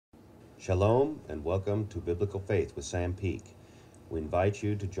Shalom and welcome to Biblical Faith with Sam Peake. We invite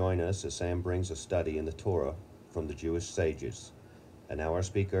you to join us as Sam brings a study in the Torah from the Jewish sages. And now our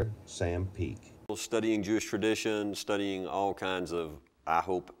speaker, Sam Peake. Studying Jewish tradition, studying all kinds of, I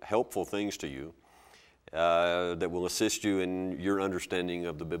hope, helpful things to you that will assist you in your understanding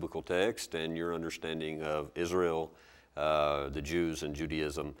of the biblical text and your understanding of Israel, the Jews and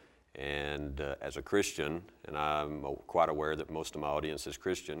Judaism. And as a Christian, and I'm quite aware that most of my audience is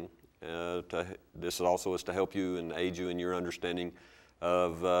Christian, this also is to help you and aid you in your understanding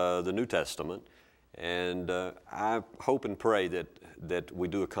of the New Testament. And I hope and pray that we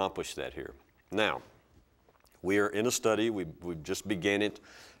do accomplish that here. Now, we are in a study. We just began it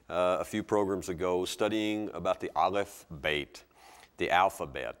a few programs ago, studying about the Aleph, Beit, the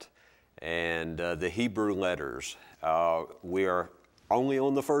alphabet, and the Hebrew letters. We are only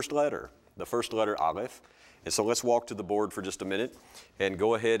on the first letter Aleph. And so let's walk to the board for just a minute and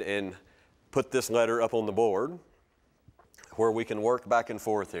go ahead and put this letter up on the board where we can work back and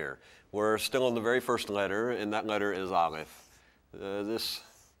forth here. We're still on the very first letter, and that letter is Aleph. This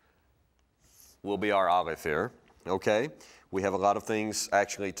will be our Aleph here, okay? We have a lot of things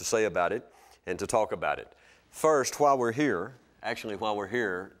actually to say about it and to talk about it. First, while we're here,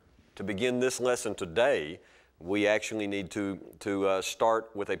 to begin this lesson today, we actually need to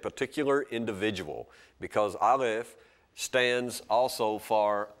start with a particular individual, because Aleph stands also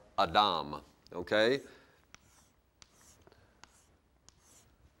for Adam, okay?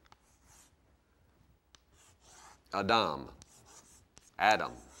 Adam.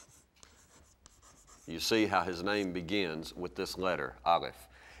 You see how his name begins with this letter, Aleph.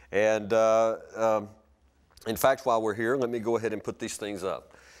 And in fact, while we're here, let me go ahead and put these things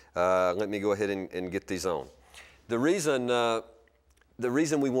up. Let me go ahead and get these on. The reason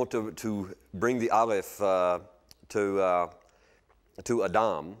we want to bring the Aleph to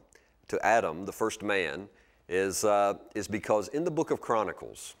Adam, the first man, is because in the book of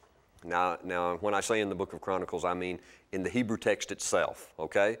Chronicles, now when I say in the book of Chronicles, I mean in the Hebrew text itself,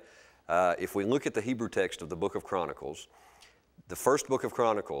 okay? If we look at the Hebrew text of the book of Chronicles, the first book of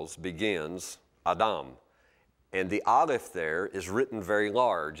Chronicles begins Adam, and the Aleph there is written very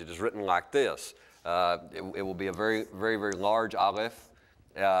large. It is written like this. It will be a very, very, very large Aleph,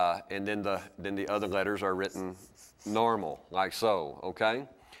 and then the other letters are written normal, like so, okay?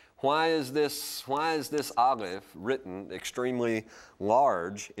 Why is this Aleph written extremely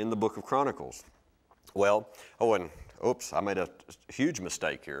large in the book of Chronicles? Well, oops, I made a huge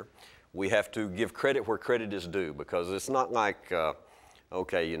mistake here. We have to give credit where credit is due, because it's not like, Sam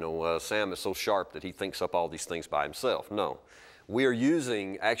is so sharp that he thinks up all these things by himself. No. We are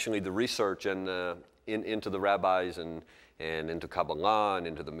using actually the research and into the rabbis and into Kabbalah and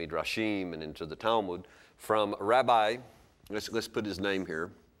into the Midrashim and into the Talmud from Rabbi, let's put his name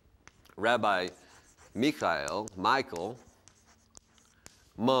here, Rabbi Michael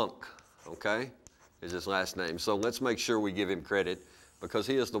Monk, okay, is his last name. So let's make sure we give him credit, because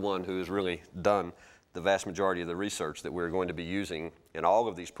he is the one who has really done the vast majority of the research that we're going to be using in all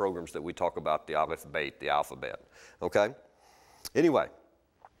of these programs that we talk about, the Aleph, Beit, the alphabet, okay? Anyway,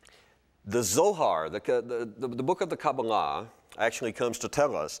 the Zohar, the book of the Kabbalah, actually comes to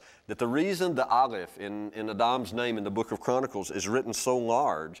tell us that the reason the Aleph in Adam's name in the book of Chronicles is written so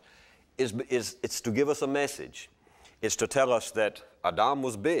large is it's to give us a message. It's to tell us that Adam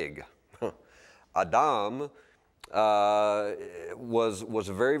was big. Adam was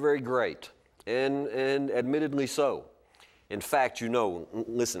very, very great, and admittedly so. In fact,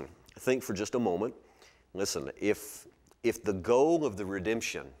 listen, think for just a moment. Listen, if the goal of the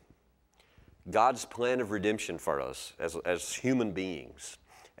redemption, God's plan of redemption for us as human beings,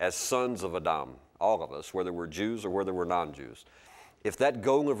 as sons of Adam, all of us, whether we're Jews or whether we're non-Jews, if that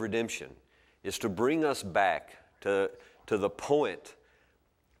goal of redemption is to bring us back to the point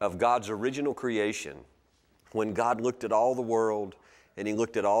of God's original creation, when God looked at all the world and he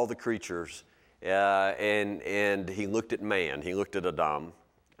looked at all the creatures and he looked at man, he looked at Adam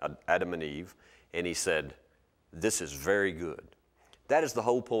and Eve, and he said, "This is very good." That is the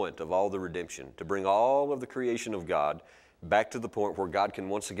whole point of all the redemption, to bring all of the creation of God back to the point where God can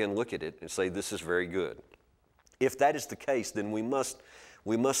once again look at it and say, "This is very good." If that is the case, then we must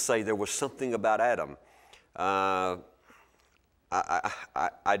say there was something about Adam. I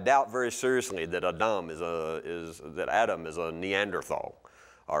doubt very seriously that Adam is a Neanderthal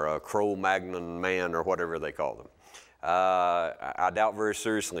or a Cro-Magnon man or whatever they call them. I doubt very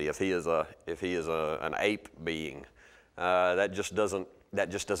seriously if he is an ape being. That just doesn't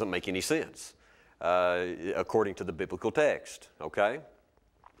make any sense according to the biblical text. Okay.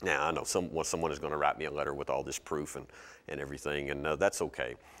 Now I know someone is going to write me a letter with all this proof and everything, and that's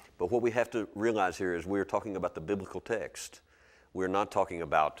okay. But what we have to realize here is we're talking about the biblical text. We're not talking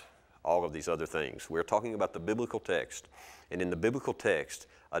about all of these other things. We're talking about the biblical text. And in the biblical text,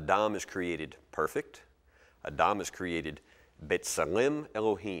 Adam is created perfect. Adam is created B'Tselem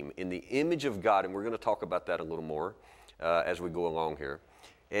Elohim, in the image of God. And we're going to talk about that a little more as we go along here.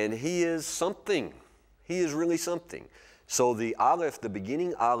 And he is something. He is really something. So the Aleph, the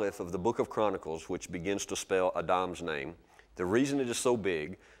beginning Aleph of the book of Chronicles, which begins to spell Adam's name, the reason it is so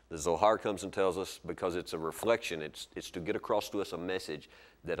big, the Zohar comes and tells us because it's a reflection, it's to get across to us a message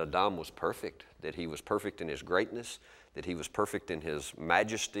that Adam was perfect, that he was perfect in his greatness, that he was perfect in his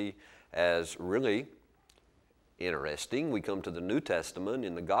majesty. As really interesting, we come to the New Testament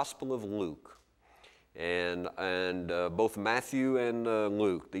in the Gospel of Luke. And both Matthew and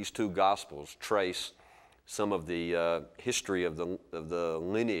Luke, these two Gospels, trace some of the history of the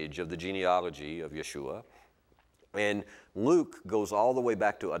lineage, of the genealogy of Yeshua. And Luke goes all the way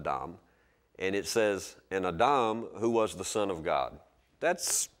back to Adam, and it says, and Adam, who was the Son of God.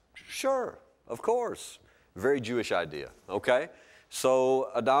 That's sure, of course, very Jewish idea, okay? So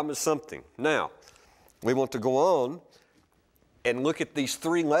Adam is something. Now, we want to go on and look at these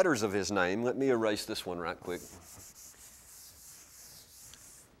three letters of his name. Let me erase this one right quick.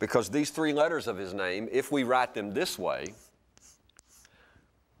 Because these three letters of his name, if we write them this way,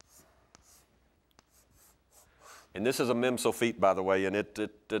 and this is a mem sophite, by the way, and it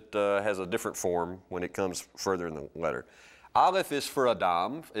has a different form when it comes further in the letter. Aleph is for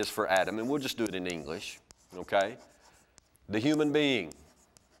Adam, is for Adam, and we'll just do it in English, okay? The human being,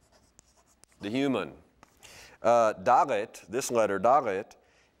 the human. Dalet, this letter, Dalet,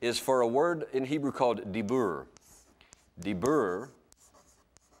 is for a word in Hebrew called dibur. Dibur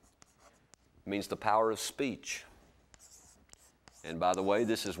means the power of speech. And by the way,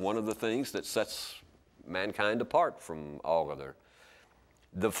 this is one of the things that sets mankind apart from all other.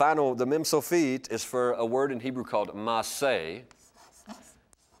 The mem sophite is for a word in Hebrew called maaseh,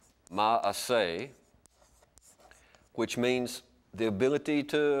 which means the ability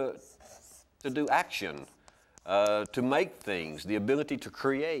to do action, to make things, the ability to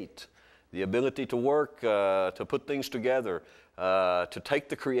create, the ability to work, to put things together, to take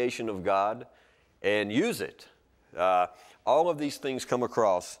the creation of God and use it. All of these things come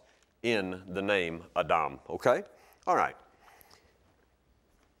across in the name Adam, okay? All right.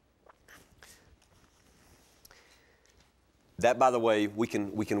 That, by the way, we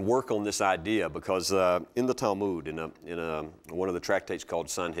can work on this idea because in the Talmud, in one of the tractates called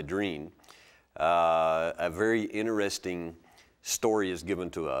Sanhedrin, a very interesting story is given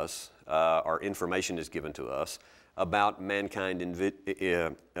to us, or information is given to us about mankind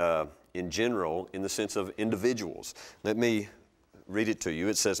in general, in the sense of individuals. Let me read it to you.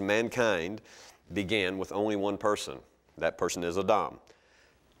 It says, mankind began with only one person. That person is Adam.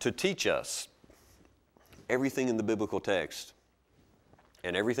 To teach us everything in the biblical text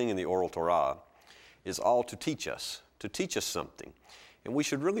and everything in the oral Torah is all to teach us something. And we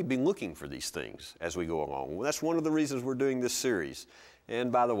should really be looking for these things as we go along. Well, that's one of the reasons we're doing this series.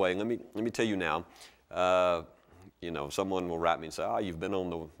 And by the way, let me tell you now, someone will write me and say, you've been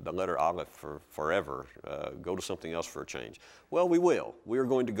on the letter Aleph for forever. Go to something else for a change. Well, we will. We are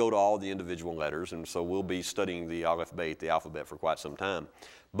going to go to all the individual letters, and so we'll be studying the Aleph Beit, the alphabet, for quite some time.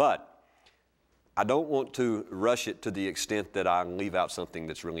 But I don't want to rush it to the extent that I leave out something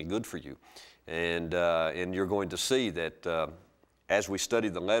that's really good for you. And you're going to see that as we study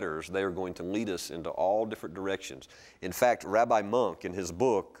the letters, they are going to lead us into all different directions. In fact, Rabbi Monk, in his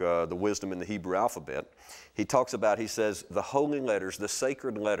book, The Wisdom in the Hebrew Alphabet, he says, the holy letters, the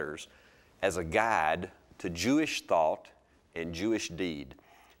sacred letters, as a guide to Jewish thought and Jewish deed.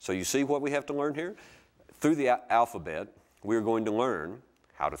 So you see what we have to learn here? Through the alphabet, we're going to learn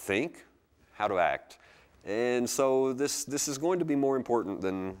how to think, how to act. And so this is going to be more important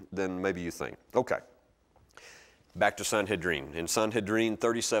than maybe you think. Okay. Back to Sanhedrin. In Sanhedrin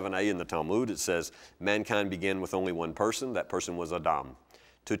 37a in the Talmud, it says, mankind began with only one person. That person was Adam.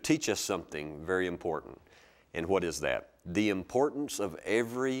 To teach us something very important. And what is that? The importance of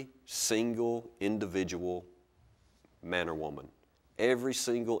every single individual man or woman. Every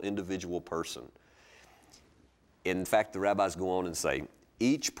single individual person. In fact, the rabbis go on and say,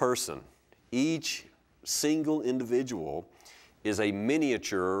 each person, each single individual is a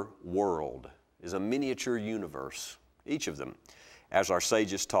miniature world, is a miniature universe, each of them. As our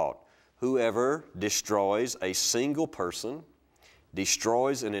sages taught, whoever destroys a single person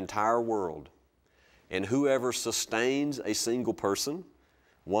destroys an entire world. And whoever sustains a single person,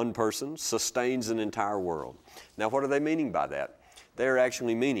 one person, sustains an entire world. Now, what are they meaning by that? They're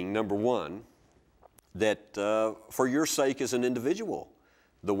actually meaning, number one, that for your sake as an individual,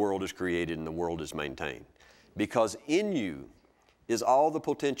 the world is created and the world is maintained. Because in you is all the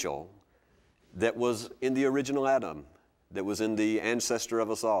potential that was in the original Adam, that was in the ancestor of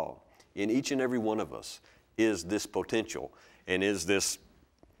us all. In each and every one of us is this potential, and is this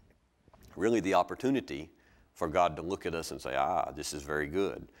really the opportunity for God to look at us and say, this is very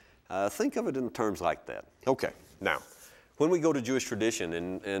good. Think of it in terms like that. Okay, now, when we go to Jewish tradition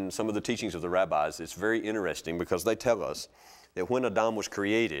and some of the teachings of the rabbis, it's very interesting because they tell us that when Adam was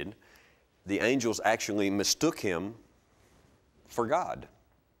created, the angels actually mistook him for God.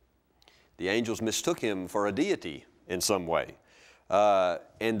 The angels mistook him for a deity in some way.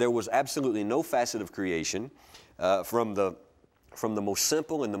 And there was absolutely no facet of creation from the most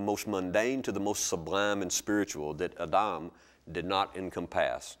simple and the most mundane to the most sublime and spiritual that Adam did not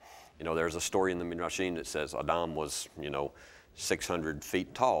encompass. You know, there's a story in the Midrashim that says Adam was, 600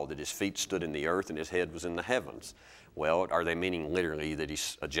 feet tall, that his feet stood in the earth and his head was in the heavens. Well, are they meaning literally that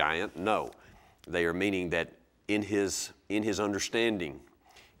he's a giant? No. They are meaning that in his understanding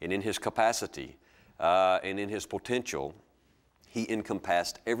and in his capacity and in his potential, he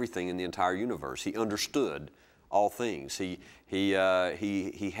encompassed everything in the entire universe. He understood all things. He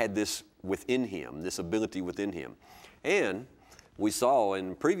had this within him, this ability within him. And we saw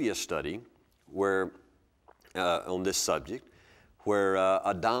in previous study where on this subject where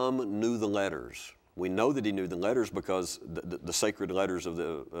Adam knew the letters. We know that he knew the letters because the sacred letters of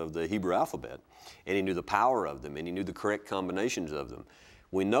the Hebrew alphabet, and he knew the power of them, and he knew the correct combinations of them.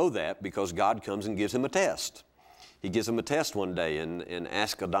 We know that because God comes and gives him a test. He gives him a test one day and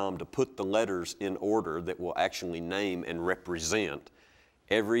asks Adam to put the letters in order that will actually name and represent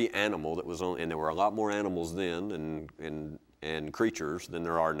every animal that was on, and there were a lot more animals then and creatures than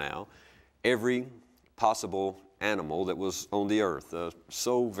there are now, every possible animal that was on the earth.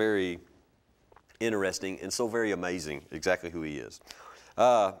 So very interesting and so very amazing exactly who he is.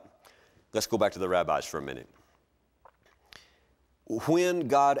 Let's go back to the rabbis for a minute. When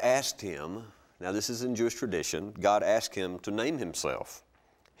God asked him, now this is in Jewish tradition, God asked him to name himself.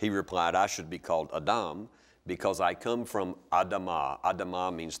 He replied, I should be called Adam because I come from Adamah.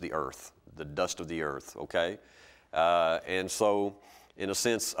 Adamah means the earth, the dust of the earth, okay? And so, in a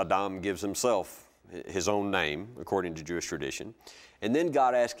sense, Adam gives himself his own name, according to Jewish tradition. And then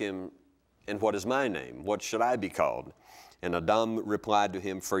God asked him, and what is my name? What should I be called? And Adam replied to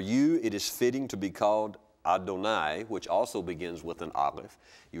him, for you it is fitting to be called Adonai, which also begins with an Aleph.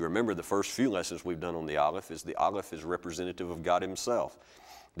 You remember the first few lessons we've done on the Aleph is representative of God himself.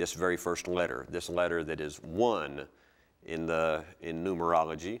 This very first letter, this letter that is 1 in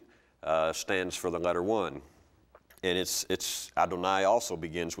numerology, stands for the letter 1. And it's Adonai also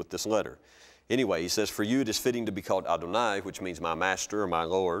begins with this letter. Anyway, he says, for you it is fitting to be called Adonai, which means my master or my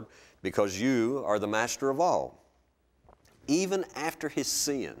Lord, because you are the master of all. Even after his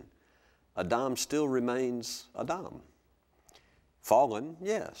sin, Adam still remains Adam. Fallen,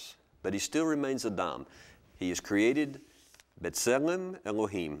 yes, but he still remains Adam. He is created B'Tselem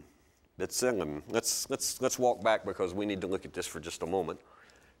Elohim. B'Tselem. Let's walk back because we need to look at this for just a moment.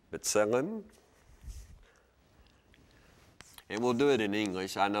 B'Tselem. And we'll do it in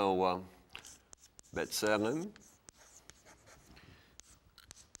English. I know B'Tselem.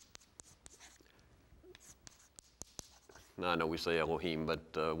 Now, I know we say Elohim, but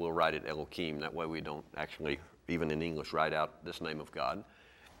we'll write it Elohim. That way we don't actually, even in English, write out this name of God.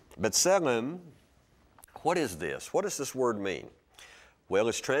 B'Tselem, what is this? What does this word mean? Well,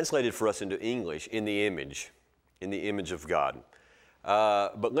 it's translated for us into English, in the image of God.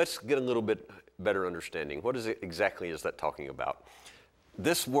 But let's get a little bit better understanding. What exactly is that talking about?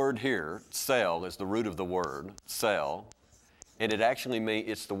 This word here, sel, is the root of the word, sel, and it actually means,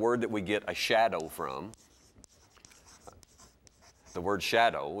 it's the word that we get a shadow from. The word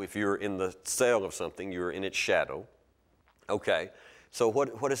shadow, if you're in the cell of something, you're in its shadow. Okay, so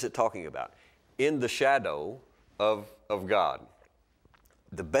what is it talking about? In the shadow of God.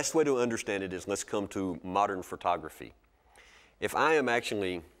 The best way to understand it is, let's come to modern photography. If I am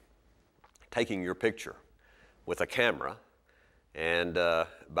actually taking your picture with a camera, and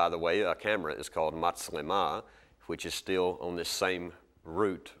by the way, a camera is called matzlema, which is still on this same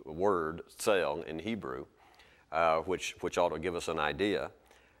root word, cell in Hebrew, which ought to give us an idea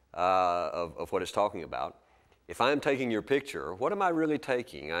of what it's talking about. If I'm taking your picture, what am I really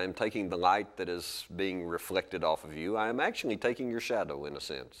taking? I am taking the light that is being reflected off of you. I am actually taking your shadow in a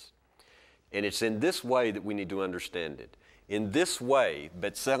sense. And it's in this way that we need to understand it. In this way,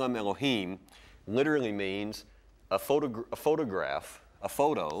 B'Tselem Elohim literally means a photograph of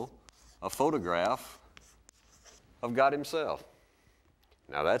God himself.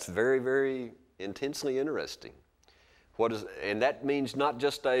 Now that's very, very intensely interesting. And that means not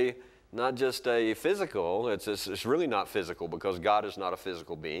just a physical. It's really not physical, because God is not a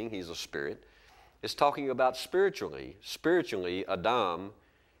physical being. He's a spirit. It's talking about spiritually. Spiritually, Adam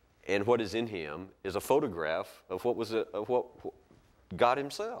and what is in him is a photograph of what God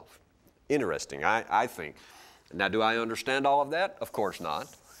himself. Interesting, I think. Now, do I understand all of that? Of course not.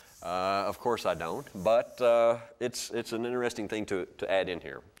 Of course I don't. But it's an interesting thing to add in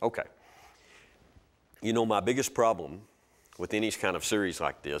here. Okay. You know, my biggest problem with any kind of series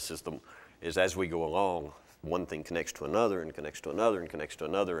like this is as we go along, one thing connects to another and connects to another and connects to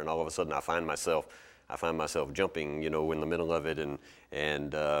another, and all of a sudden I find myself jumping, in the middle of it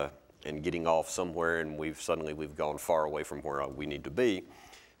and getting off somewhere, and we've gone far away from where we need to be.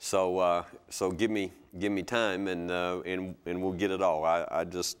 So give me time, and we'll get it all. I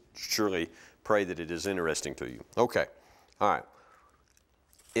just surely pray that it is interesting to you. Okay, all right.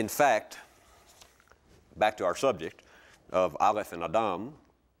 In fact, back to our subject of Aleph and Adam,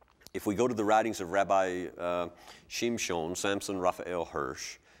 if we go to the writings of Rabbi Shimshon Samson Raphael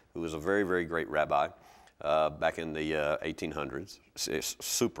Hirsch, who was a very, very great rabbi back in the 1800s, it's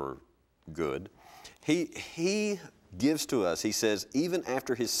super good. He gives to us, he says, even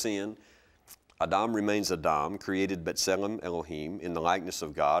after his sin, Adam remains Adam, created B'Tselem Elohim, in the likeness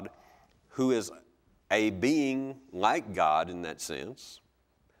of God, who is a being like God in that sense,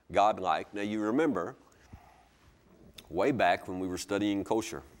 God-like. Now you remember, way back when we were studying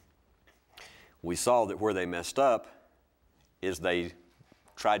kosher, we saw that where they messed up is they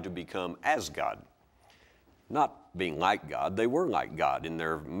tried to become as God. Not being like God, they were like God in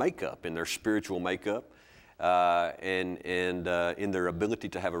their makeup, in their spiritual makeup, and in their ability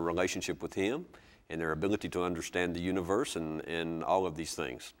to have a relationship with Him, and their ability to understand the universe and all of these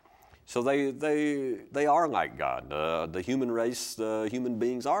things. So they are like God. The human race, the human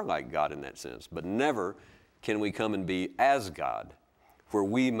beings are like God in that sense. But never can we come and be as God, where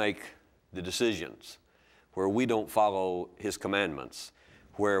we make the decisions, where we don't follow His commandments,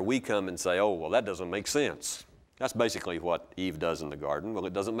 where we come and say, oh, well, that doesn't make sense. That's basically what Eve does in the garden. Well,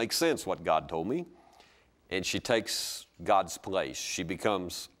 it doesn't make sense what God told me. And she takes God's place. She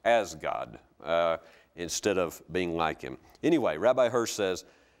becomes as God instead of being like Him. Anyway, Rabbi Hirsch says,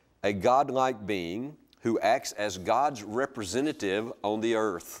 a God-like being who acts as God's representative on the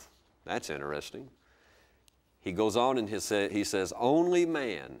earth. That's interesting. He goes on and he says, only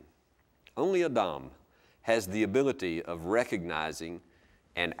man, only Adam, has the ability of recognizing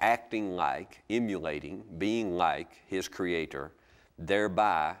and acting like, emulating, being like his Creator.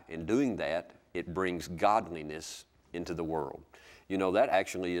 Thereby, in doing that, it brings godliness into the world. You know, that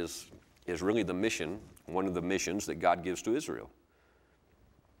actually is really the mission, one of the missions that God gives to Israel.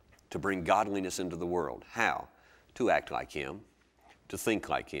 To bring godliness into the world. How? To act like Him, to think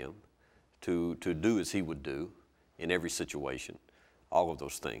like Him, to do as He would do in every situation. All of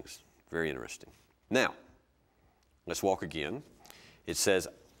those things. Very interesting. Now, let's walk again. It says,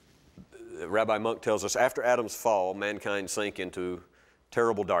 Rabbi Monk tells us, after Adam's fall, mankind sank into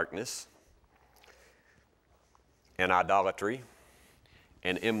terrible darkness and idolatry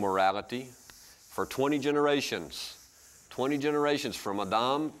and immorality for 20 generations. 20 generations from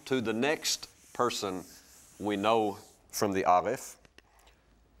Adam to the next person we know from the Aleph.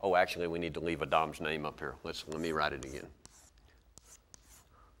 Oh, actually, we need to leave Adam's name up here. Let me write it again.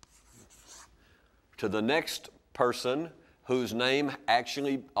 To the next person whose name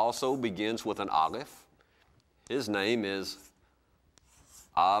actually also begins with an Aleph. His name is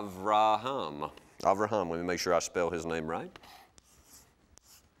Avraham. Avraham, let me make sure I spell his name right.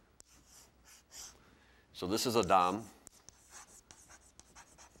 So this is Adam.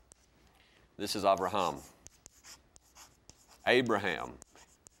 This is Avraham. Abraham,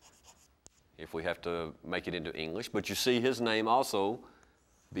 if we have to make it into English. But you see, his name also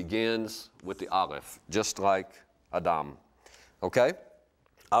begins with the Aleph, just like Adam. Okay?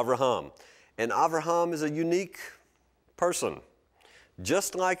 Avraham. And Avraham is a unique person.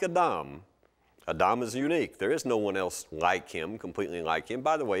 Just like Adam, Adam is unique. There is no one else like him, completely like him.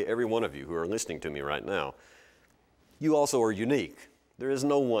 By the way, every one of you who are listening to me right now, you also are unique. There is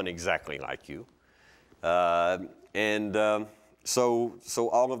no one exactly like you. So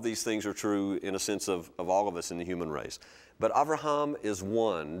all of these things are true in a sense of all of us in the human race. But Avraham is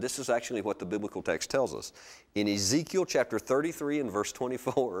one. This is actually what the biblical text tells us. In Ezekiel chapter 33 and verse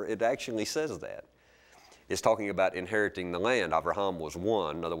 24, it actually says that. It's talking about inheriting the land. Avraham was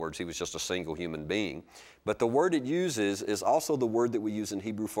one. In other words, he was just a single human being. But the word it uses is also the word that we use in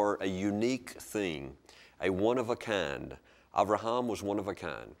Hebrew for a unique thing, a one of a kind. Avraham was one of a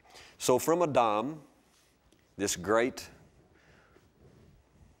kind. So from Adam, this great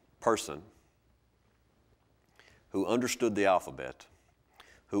person, who understood the alphabet,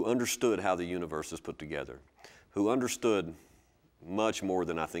 who understood how the universe is put together, who understood much more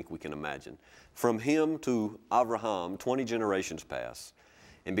than I think we can imagine. From him to Abraham, 20 generations pass.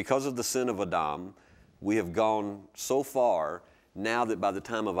 And because of the sin of Adam, we have gone so far now that by the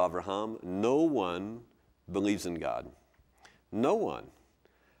time of Abraham, no one believes in God. No one.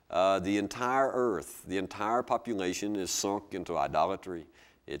 The entire earth, the entire population is sunk into idolatry.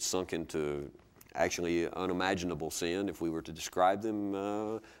 It's sunk into actually unimaginable sin. If we were to describe them,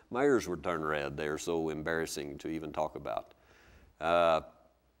 my ears would turn red. They are so embarrassing to even talk about.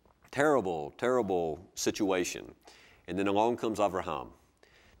 Terrible, terrible situation. And then along comes Abraham.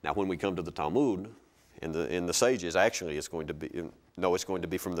 Now when we come to the Talmud, in the sages, actually it's going to be, it's going to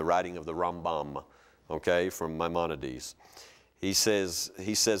be from the writing of the Rambam, okay, from Maimonides. He says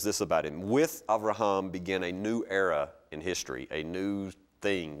this about him: with Abraham began a new era in history. A new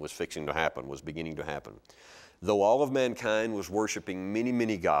thing was beginning to happen. Though all of mankind was worshiping many,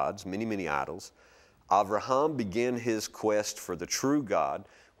 many gods, many, many idols, Abraham began his quest for the true God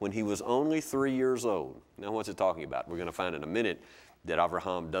when he was only 3 years old. Now what's it talking about? We're going to find in a minute that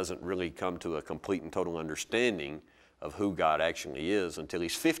Abraham doesn't really come to a complete and total understanding of who God actually is until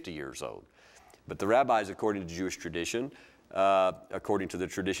he's 50 years old. But the rabbis, according to Jewish tradition, according to the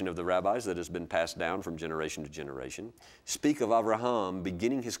tradition of the rabbis that has been passed down from generation to generation, speak of Abraham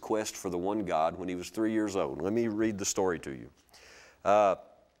beginning his quest for the one God when he was 3 years old. Let me read the story to you.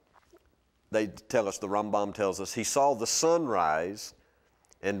 They tell us, the Rambam tells us, he saw the sun rise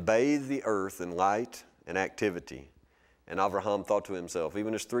and bathe the earth in light and activity. And Abraham thought to himself,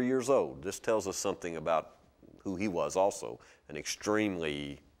 even as 3 years old, this tells us something about who he was also, an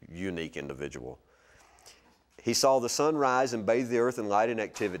extremely unique individual. He saw the sun rise and bathe the earth in light and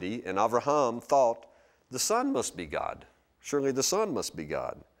activity, and Abraham thought, the sun must be God. Surely the sun must be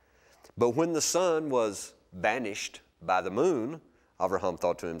God. But when the sun was banished by the moon, Abraham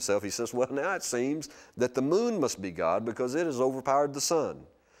thought to himself, he says, well, now it seems that the moon must be God because it has overpowered the sun.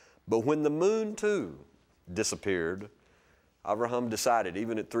 But when the moon too disappeared, Abraham decided,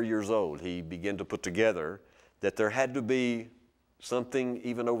 even at 3 years old, he began to put together that there had to be something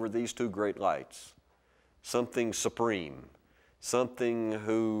even over these two great lights, something supreme, something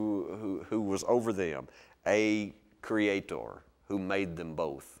who was over them, a creator who made them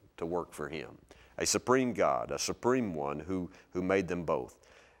both to work for him, a supreme God, a supreme one who made them both.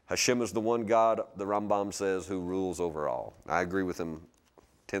 Hashem is the one God, the Rambam says, who rules over all. I agree with him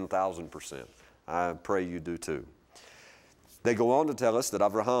 10,000%. I pray you do too. They go on to tell us that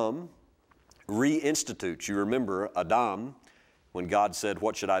Abraham reinstitutes, you remember Adam, when God said,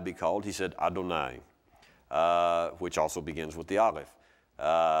 what should I be called? He said, Adonai, which also begins with the Aleph.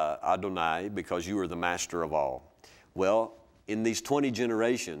 Adonai, because you are the master of all. Well, in these 20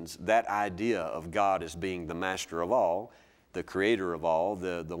 generations, that idea of God as being the master of all, the creator of all,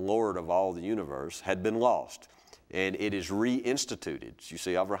 the Lord of all the universe, had been lost. And it is reinstituted. You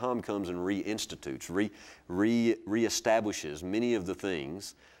see, Abraham comes and reinstitutes, reestablishes many of the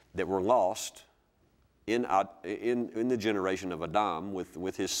things that were lost in the generation of Adam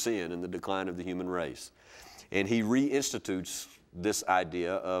with his sin and the decline of the human race. And he reinstitutes this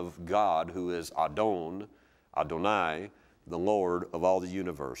idea of God who is Adonai, the Lord of all the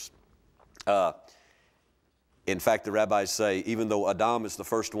universe. In fact, the rabbis say, even though Adam is the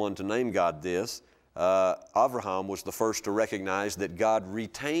first one to name God this, Abraham was the first to recognize that God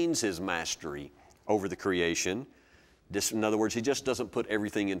retains his mastery over the creation. In other words, he just doesn't put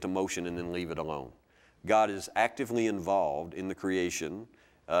everything into motion and then leave it alone. God is actively involved in the creation,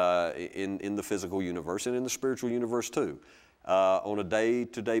 in the physical universe and in the spiritual universe too, on a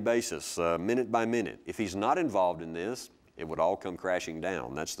day-to-day basis, minute by minute. If he's not involved in this, it would all come crashing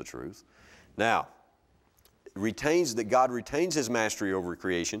down. That's the truth. Now, God retains his mastery over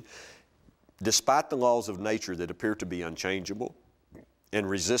creation. Despite the laws of nature that appear to be unchangeable and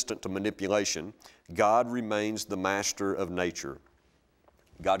resistant to manipulation, God remains the master of nature.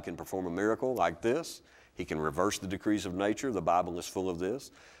 God can perform a miracle like this. He can reverse the decrees of nature. The Bible is full of this.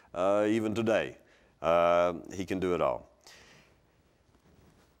 Even today, he can do it all.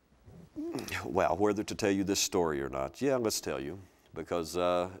 Well, whether to tell you this story or not, yeah, let's tell you, because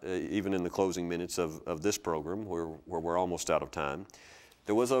even in the closing minutes of this program, where we're almost out of time,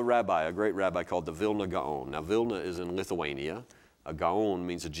 there was a rabbi, a great rabbi called the Vilna Gaon. Now, Vilna is in Lithuania. A Gaon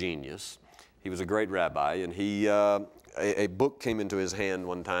means a genius. He was a great rabbi, and a book came into his hand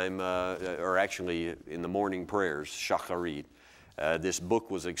one time, or actually in the morning prayers, Shacharit. This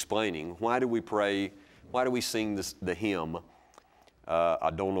book was explaining, why do we pray, why do we sing the hymn,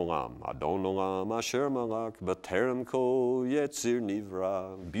 Adon Olam, Adon Olam, Asher Malak, B'terem Kol Yetzir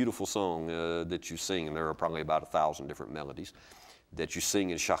Nivra. Beautiful song that you sing, and there are probably about 1,000 different melodies that you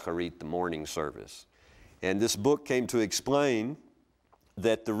sing in Shacharit, the morning service. And this book came to explain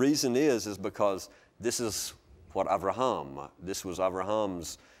that the reason is because this is what this was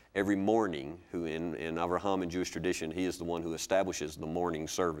Abraham's every morning, who in Abraham in Jewish tradition, he is the one who establishes the morning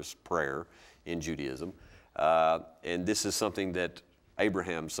service prayer in Judaism. And this is something that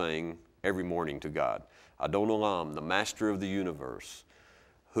Abraham sang every morning to God. Adon Olam, the master of the universe,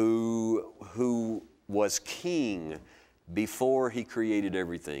 who was king before he created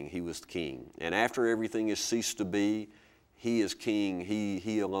everything. He was king. And after everything has ceased to be, he is king.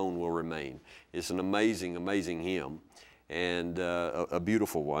 He alone will remain. It's an amazing, amazing hymn, and a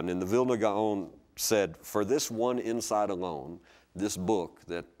beautiful one. And the Vilna Gaon said, for this one insight alone, this book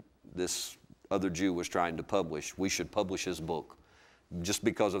that this other Jew was trying to publish, we should publish his book, just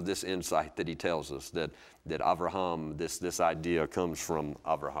because of this insight that he tells us, that Avraham, this idea comes from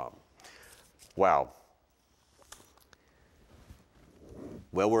Avraham. Wow.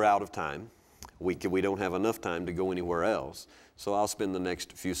 Well, we're out of time. We don't have enough time to go anywhere else. So I'll spend the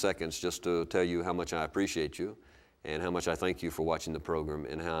next few seconds just to tell you how much I appreciate you and how much I thank you for watching the program,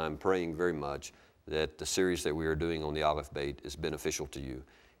 and how I'm praying very much that the series that we are doing on the Aleph Beit is beneficial to you,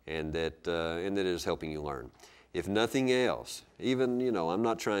 and that it is helping you learn. If nothing else, even, I'm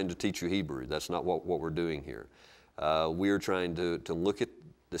not trying to teach you Hebrew. That's not what we're doing here. We're trying to look at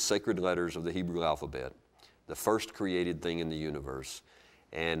the sacred letters of the Hebrew alphabet, the first created thing in the universe,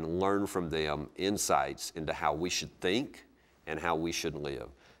 and learn from them insights into how we should think and how we should live.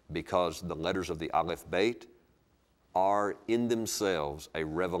 Because the letters of the Aleph Beit are in themselves a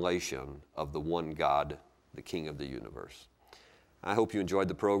revelation of the one God, the King of the universe. I hope you enjoyed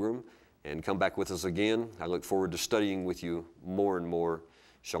the program, and come back with us again. I look forward to studying with you more and more.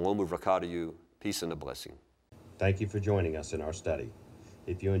 Shalom uvracha to you. Peace and a blessing. Thank you for joining us in our study.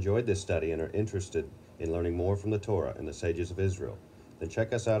 If you enjoyed this study and are interested in learning more from the Torah and the sages of Israel, then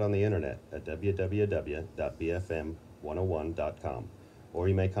check us out on the internet at www.bfm101.com, or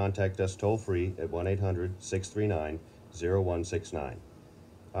you may contact us toll-free at 1-800-639-0169.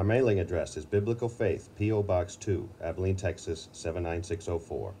 Our mailing address is Biblical Faith, P.O. Box 2, Abilene, Texas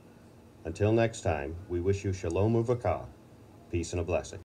 79604. Until next time, we wish you shalom uvracha, peace and a blessing.